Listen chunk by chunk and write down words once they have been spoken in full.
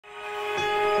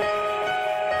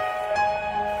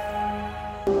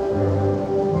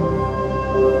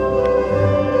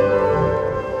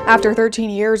After 13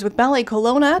 years with Ballet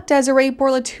Kelowna, Desiree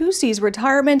Borlatussi's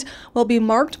retirement will be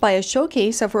marked by a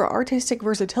showcase of her artistic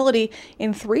versatility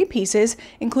in 3 pieces,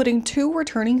 including 2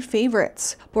 returning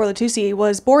favorites. Borlatussi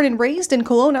was born and raised in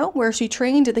Kelowna, where she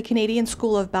trained at the Canadian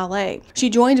School of Ballet. She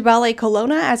joined Ballet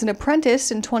Kelowna as an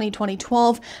apprentice in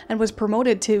 2012 and was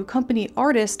promoted to company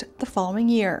artist the following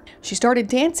year. She started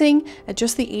dancing at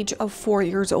just the age of 4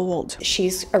 years old.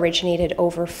 She's originated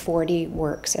over 40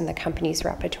 works in the company's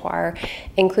repertoire,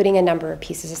 including a number of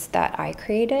pieces that I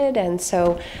created, and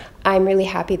so I'm really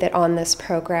happy that on this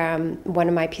program, one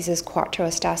of my pieces, Quattro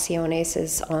Staciones,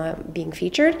 is being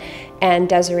featured, and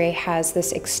Desiree has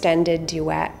this extended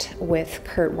duet with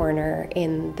Kurt Werner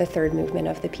in the 3rd movement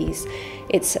of the piece.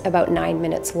 It's about 9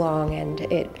 minutes long, and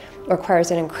it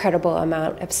requires an incredible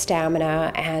amount of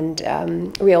stamina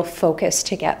and real focus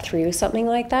to get through something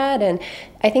like that, and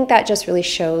I think that just really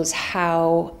shows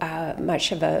how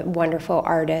much of a wonderful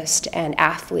artist and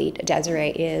athlete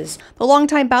Desiree is. The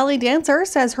longtime ballet dancer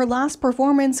says her last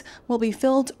performance will be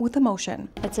filled with emotion.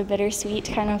 It's a bittersweet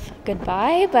kind of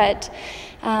goodbye, but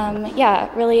yeah,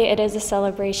 really it is a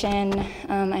celebration.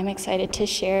 I'm excited to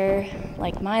share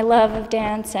my love of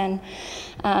dance and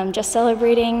just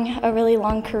celebrating a really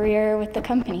long career with the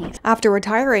company. After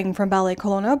retiring from Ballet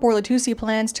Kelowna, Borlatussi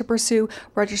plans to pursue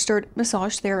registered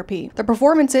massage therapy. The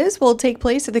performances will take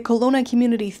place at the Kelowna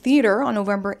Community Theatre on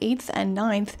November 8th and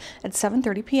 9th at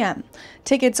 7:30 p.m.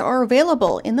 Tickets are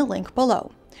available in the link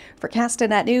below. For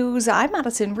Castanet News, I'm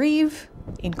Madison Reeve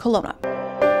in Kelowna.